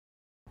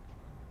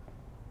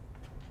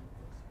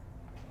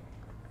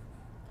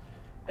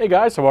Hey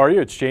guys, how are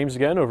you? It's James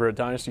again over at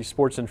Dynasty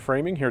Sports and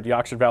Framing here at the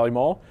Oxford Valley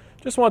Mall.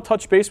 Just want to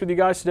touch base with you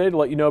guys today to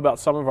let you know about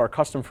some of our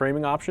custom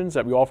framing options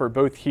that we offer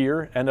both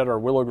here and at our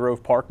Willow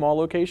Grove Park Mall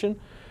location.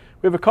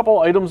 We have a couple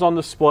items on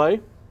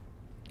display.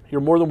 You're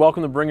more than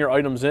welcome to bring your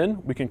items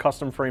in. We can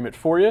custom frame it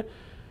for you.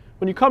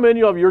 When you come in,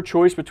 you'll have your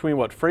choice between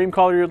what frame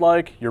color you'd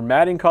like, your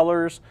matting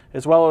colors,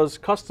 as well as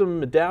custom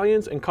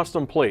medallions and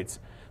custom plates.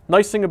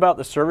 Nice thing about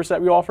the service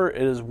that we offer,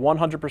 it is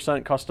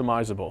 100%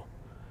 customizable.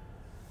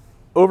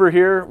 Over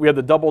here, we have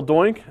the double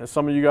doink, as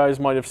some of you guys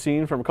might have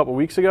seen from a couple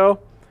weeks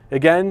ago.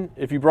 Again,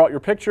 if you brought your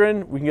picture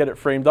in, we can get it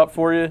framed up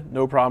for you,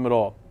 no problem at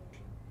all.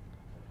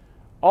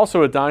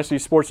 Also at Dynasty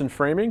Sports and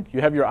Framing,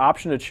 you have your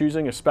option of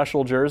choosing a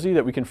special jersey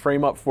that we can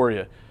frame up for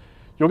you.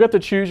 You'll get to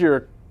choose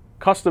your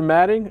custom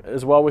matting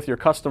as well with your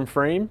custom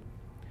frame.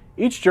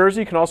 Each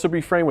jersey can also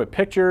be framed with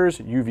pictures,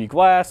 UV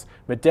glass,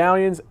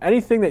 medallions,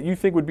 anything that you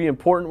think would be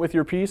important with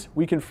your piece,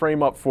 we can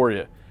frame up for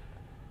you.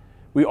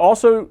 We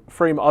also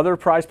frame other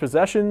prized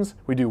possessions.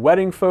 We do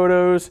wedding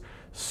photos,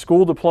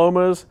 school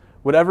diplomas,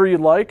 whatever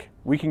you'd like,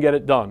 we can get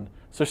it done.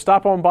 So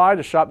stop on by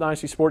to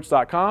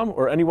shopdynastysports.com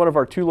or any one of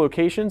our 2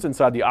 locations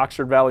inside the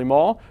Oxford Valley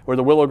Mall or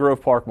the Willow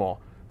Grove Park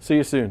Mall. See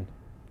you soon.